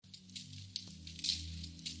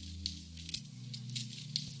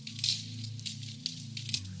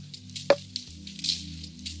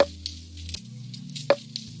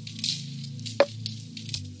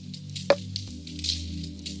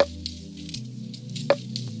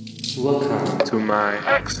Welcome to my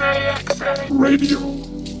XAXA Radio.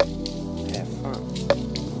 have fun.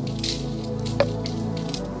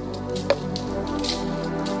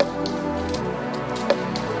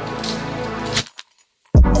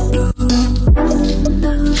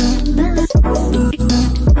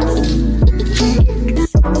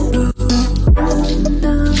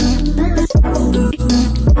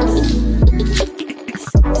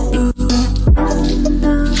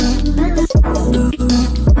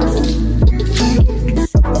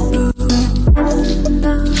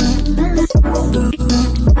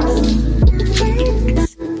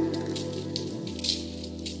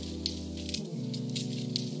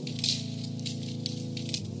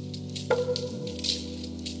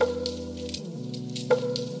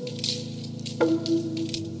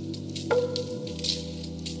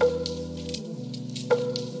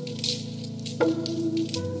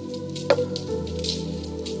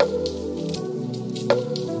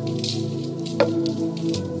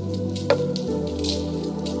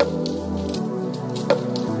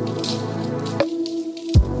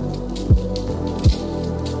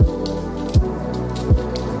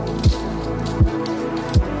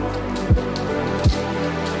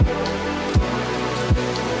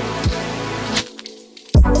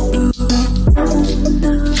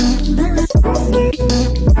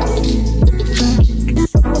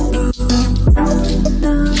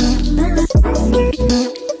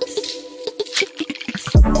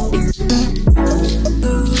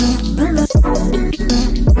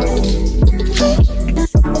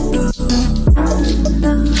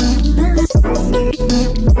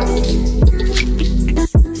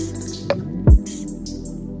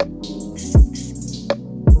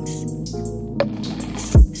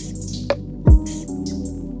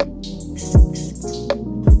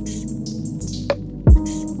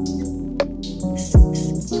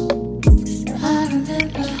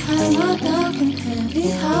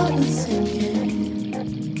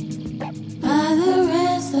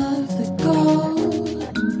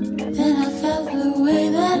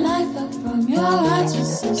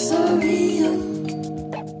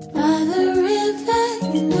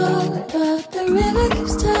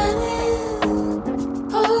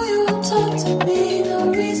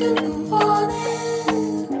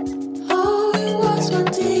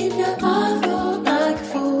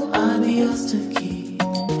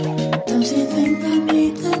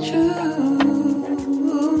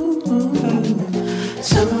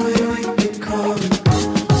 Tell me why you ain't been calling.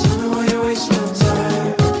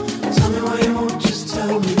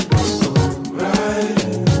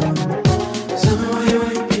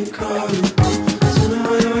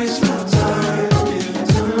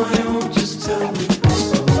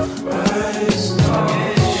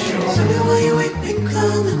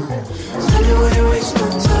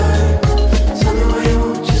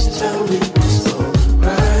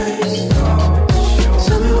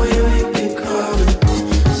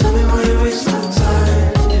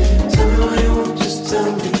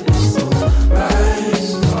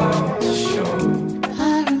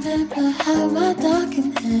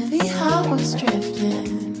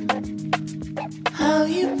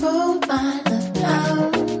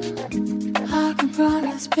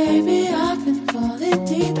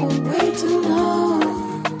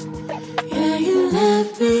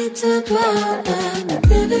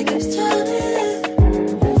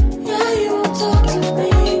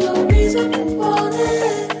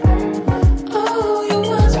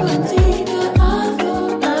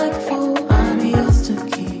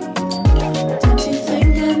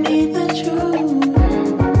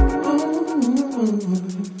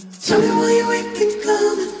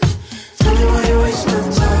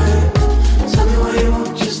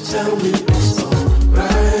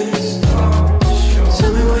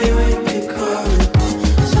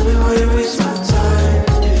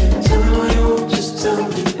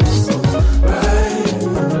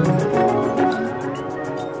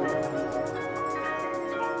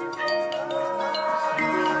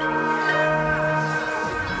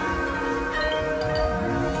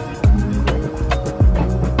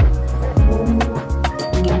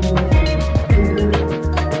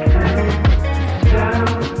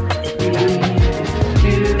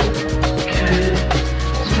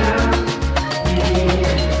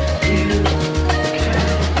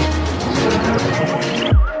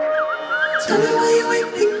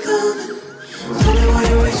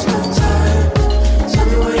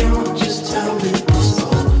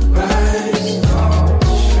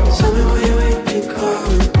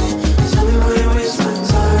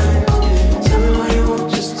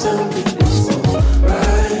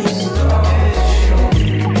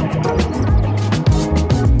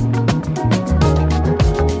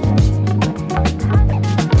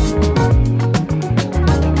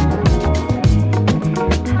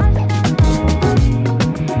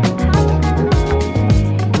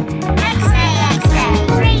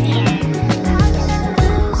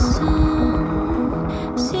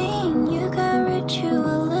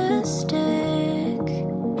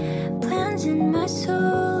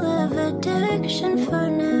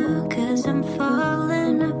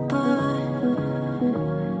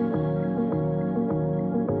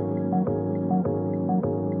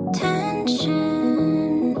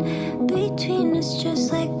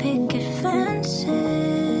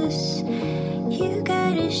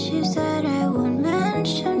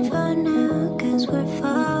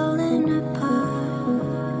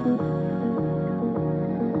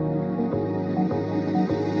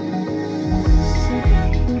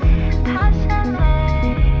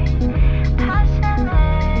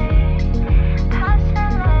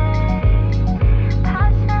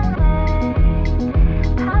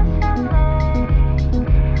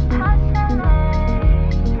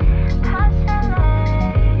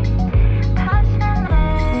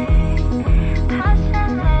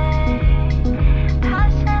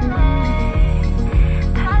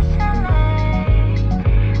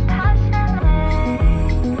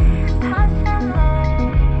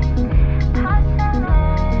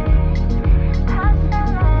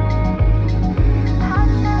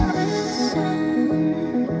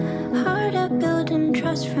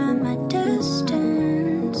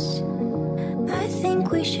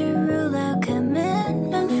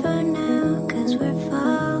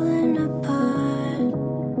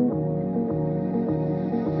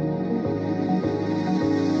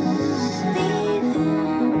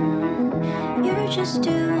 just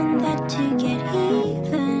doing that to get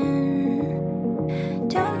even.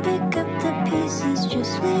 Don't pick up the pieces,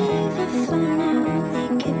 just leave it for now. They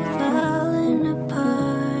keep falling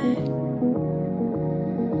apart.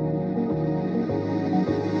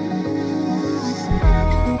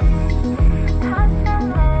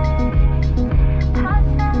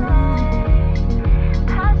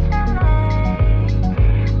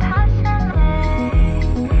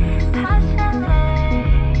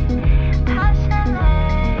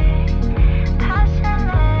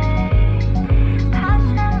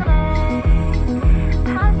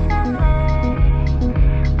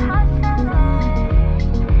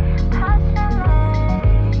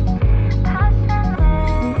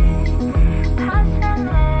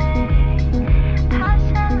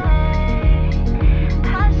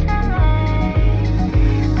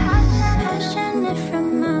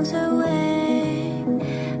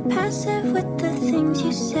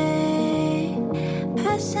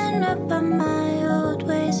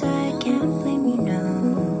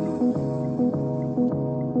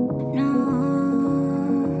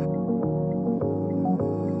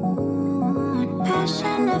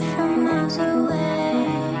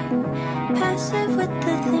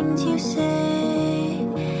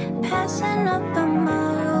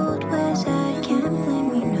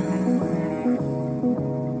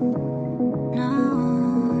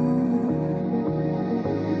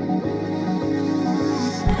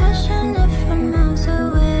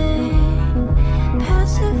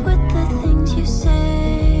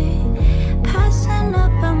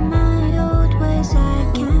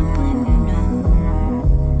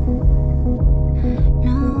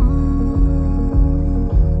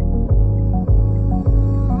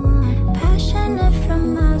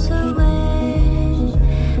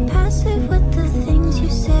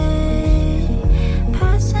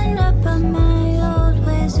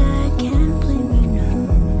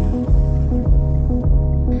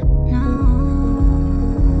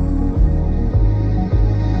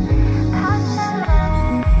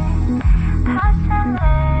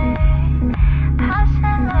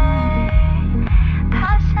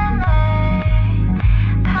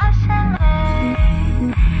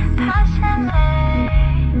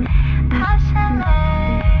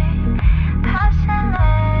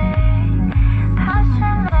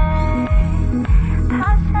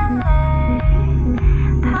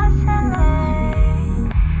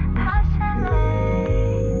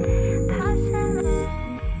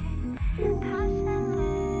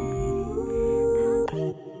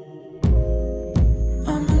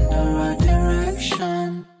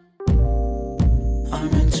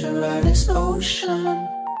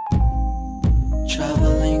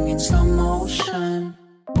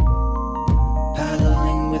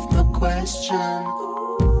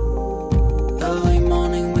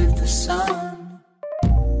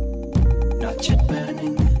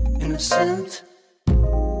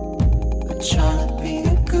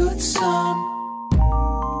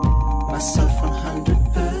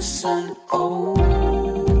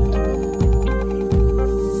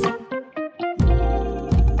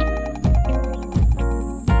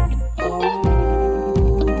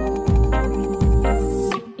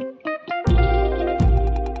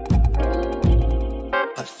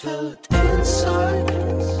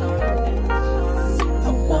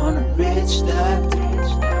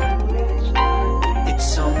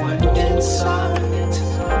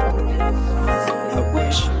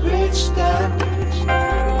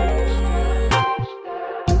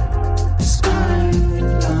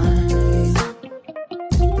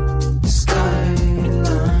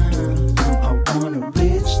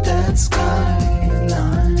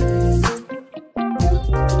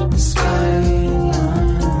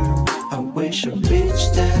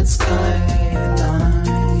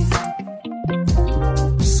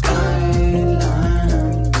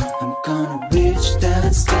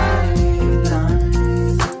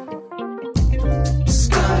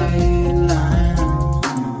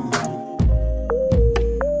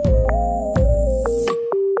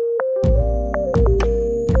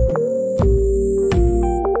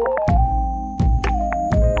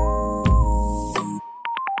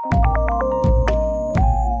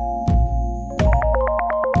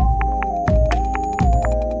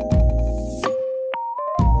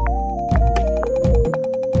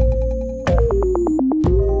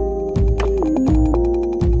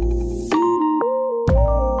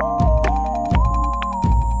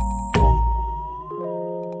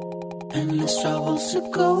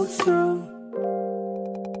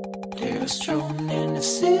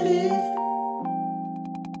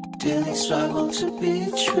 Daily struggle to be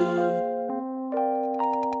true.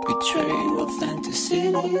 Betray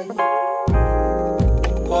authenticity.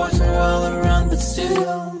 poison all around, but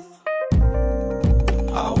still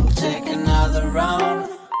I will take another round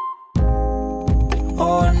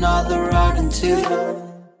or another ride until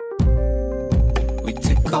we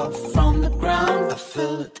take off from the ground. I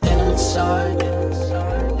feel it inside.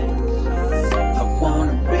 I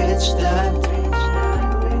wanna reach that.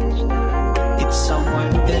 It's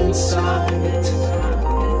somewhere inside.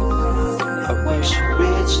 I wish I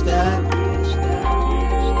reached that.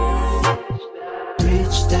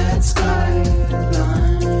 Reach that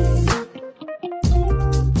skyline.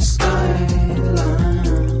 Skyline.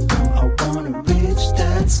 I wanna reach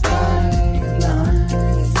that skyline.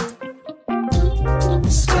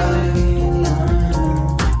 Skyline.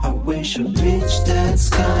 I wish I reached that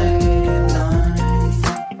skyline.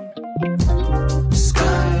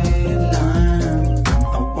 Skyline.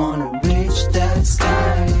 I wanna reach that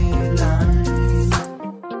skyline.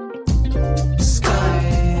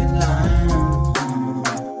 Skyline.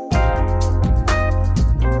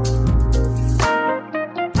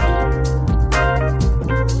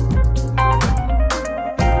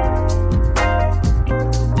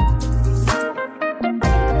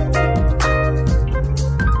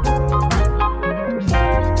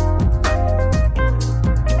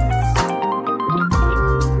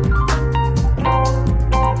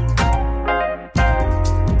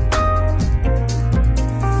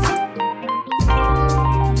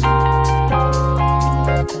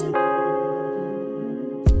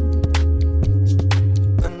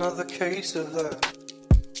 Another case of that.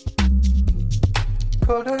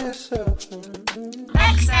 Caught yourself.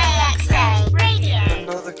 X-Ray Radio.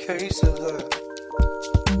 Another case of that.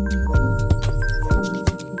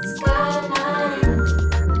 Skyline,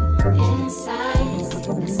 inside,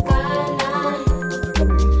 skyline,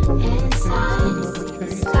 inside,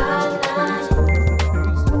 skyline,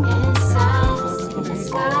 inside,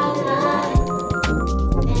 skyline,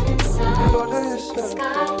 Caught inside, yourself.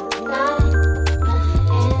 skyline,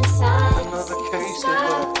 inside, Another case of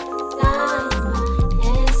that. skyline,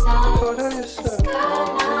 inside, Caught yourself.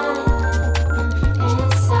 skyline,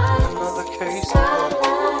 inside, Another case of that.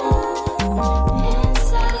 skyline,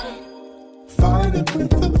 inside. Fight it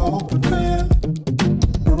with an open hand.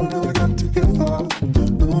 No, no, I got to give up.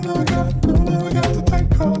 No, no, I got to take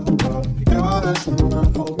cover. You gotta still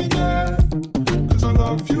not hold me down. 'Cause I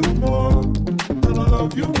love you more, and I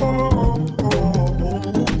love you more.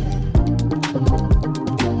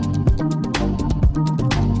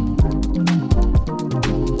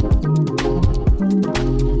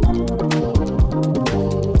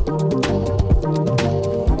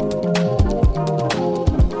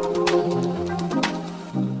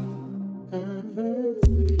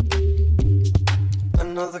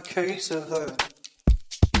 Another case of that.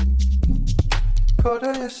 Caught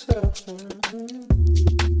yourself.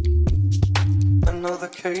 Another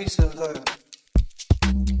case of that.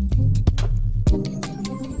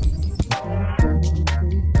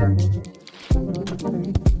 Another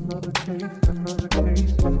case, another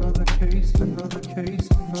case, another case, another case,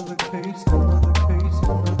 another case, another case,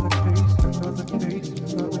 another case, another case,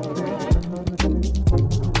 another case.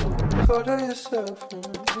 Caught yourself.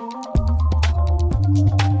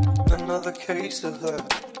 Another case of that.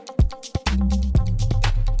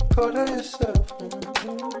 Caught yourself.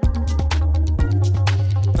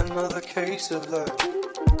 Another case of that.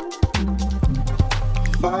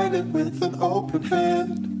 Fight it with an open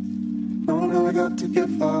hand. No, no, I got to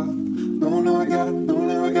give up. No, no, I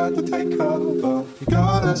got to take cover. You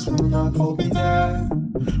gotta still not hold me down.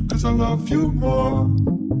 'Cause I love you more,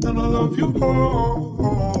 and I love you more.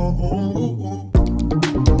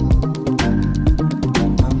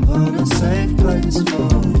 I'm but a safe place for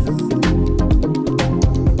you.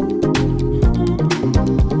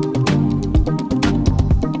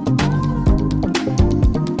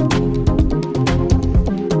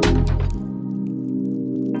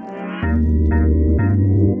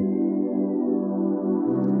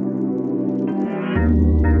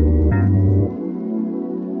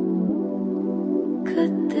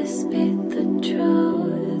 Could this be the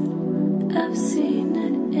truth? I've seen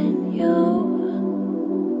it in you,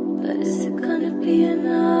 but is it gonna be enough?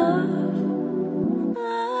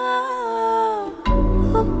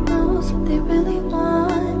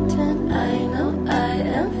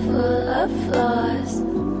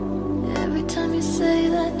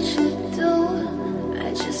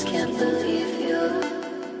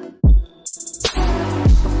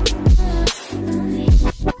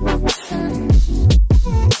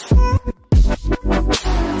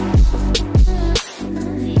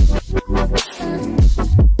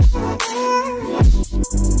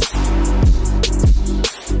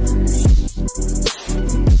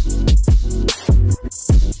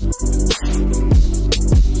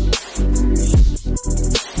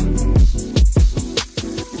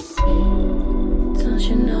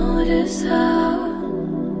 Notice how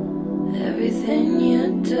everything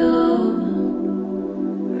you do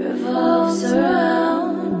revolves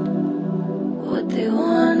around what they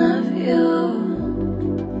want of you.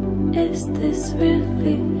 Is this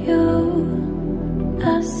really you?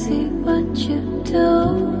 I see what you do.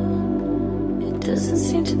 It doesn't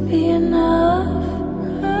seem to be enough.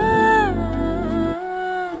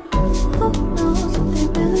 Who knows what they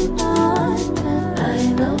really want? And I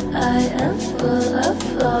know I am full of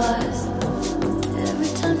flaws.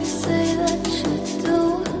 Every time you say that you do,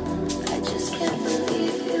 I just can't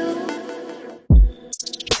believe you.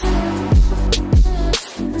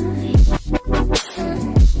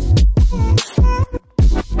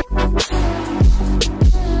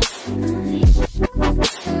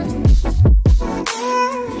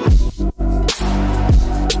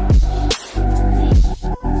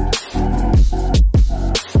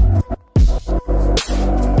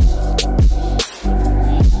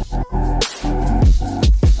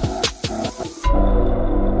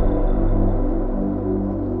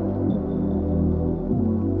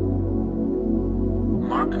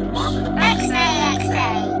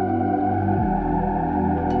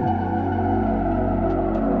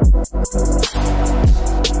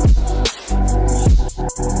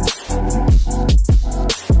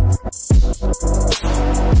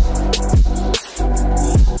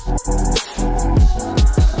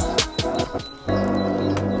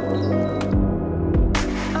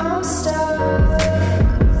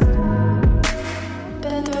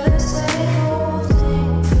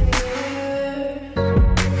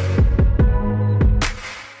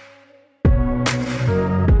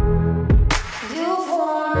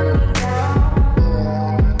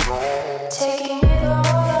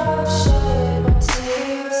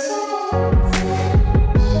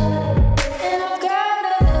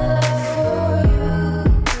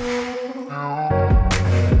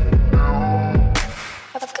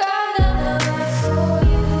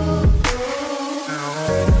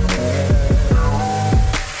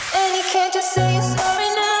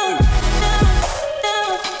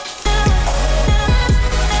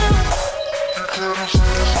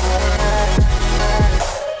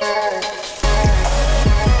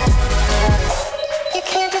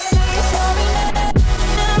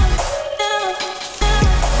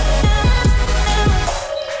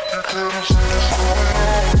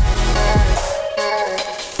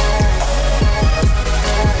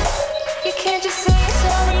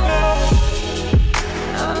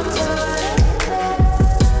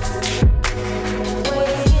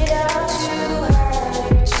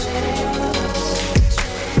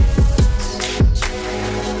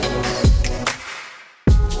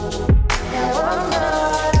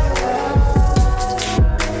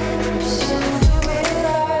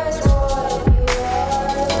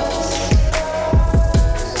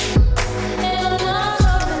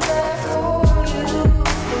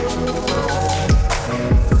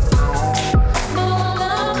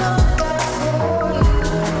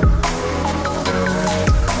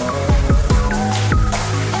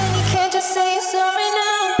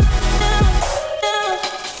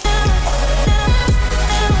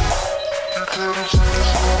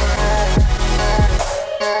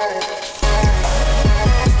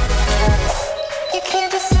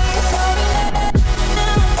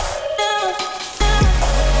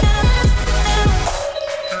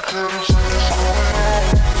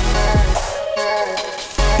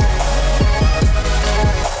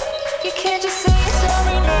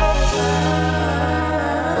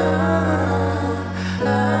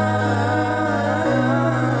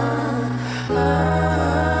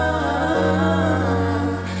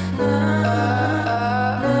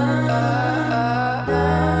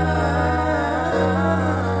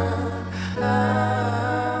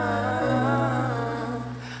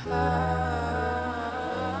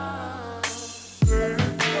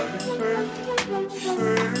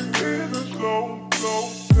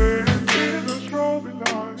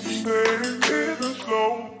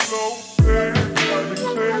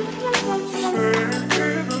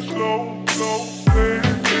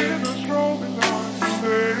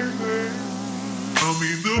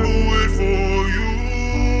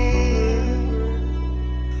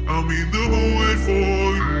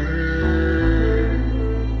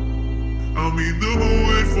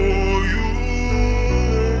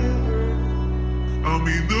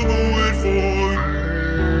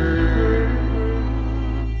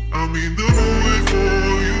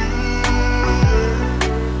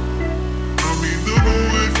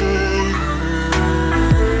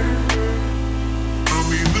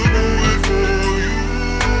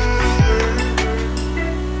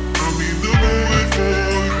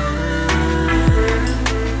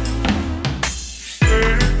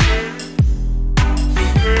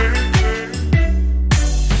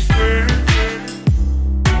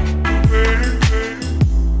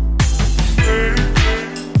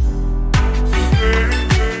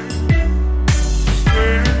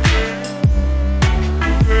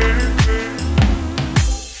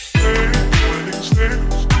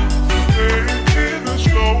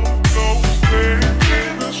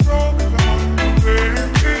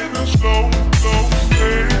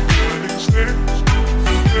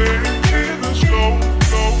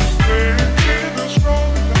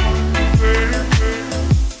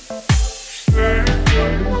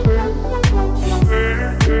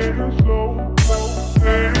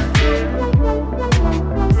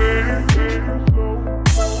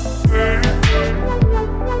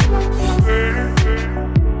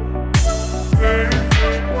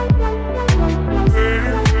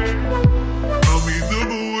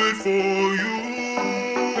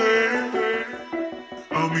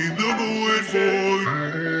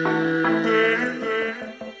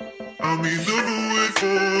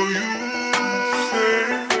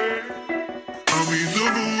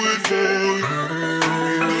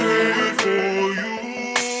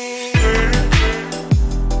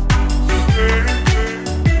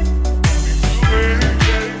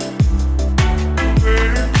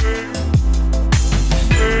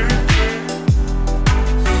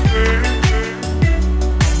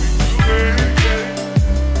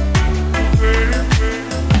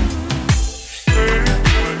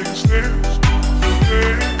 Stairs.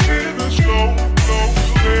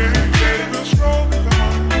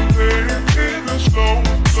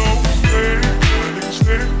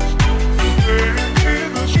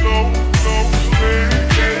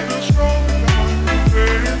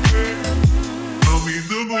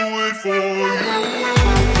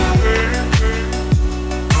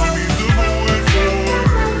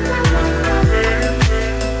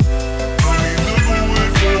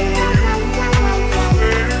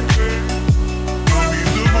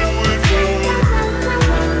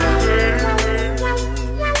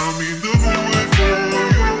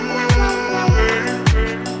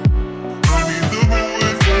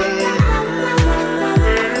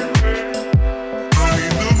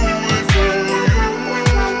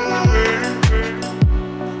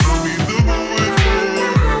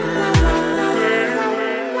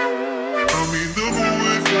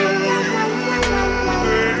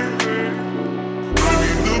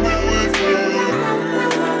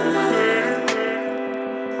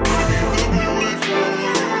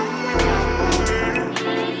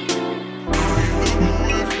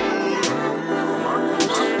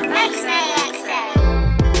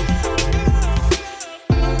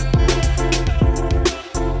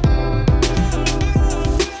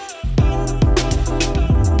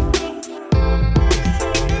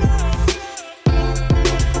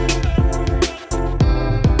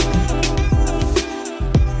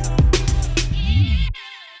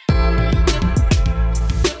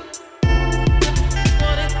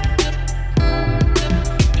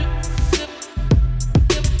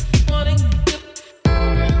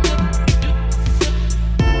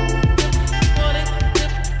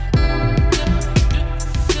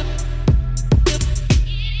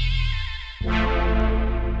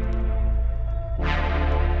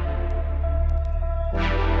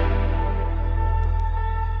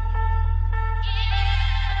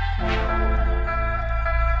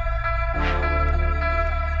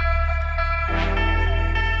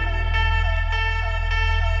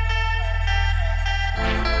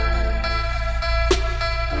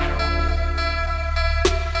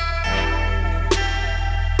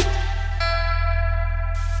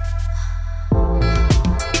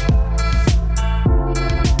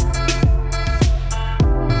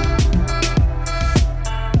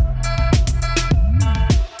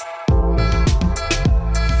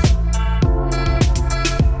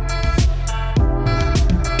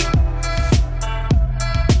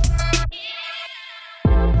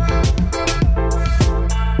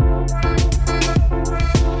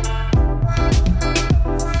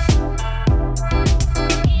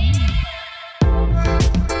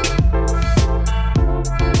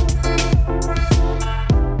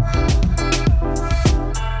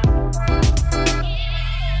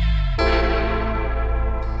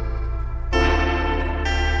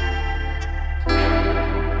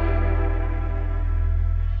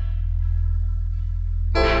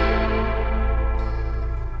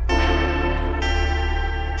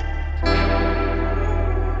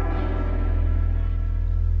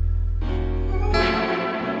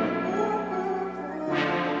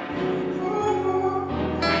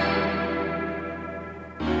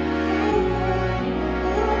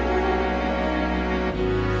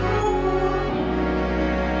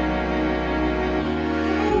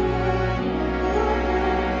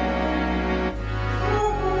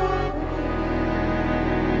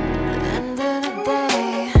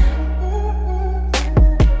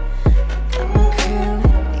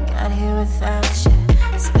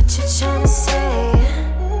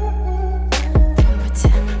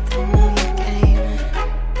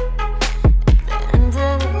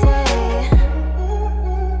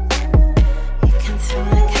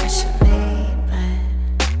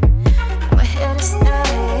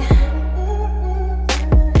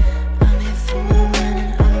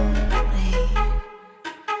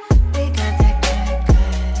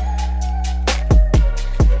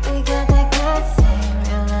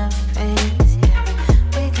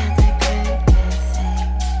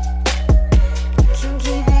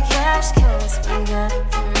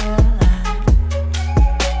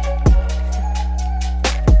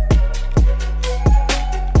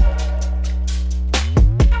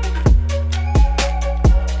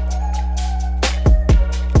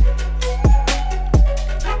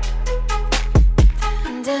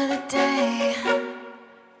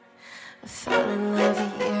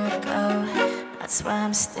 That's why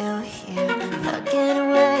I'm still here, plugging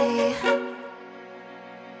away.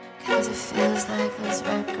 Cause it feels like those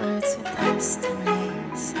records with destiny.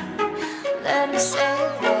 So let him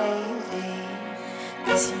say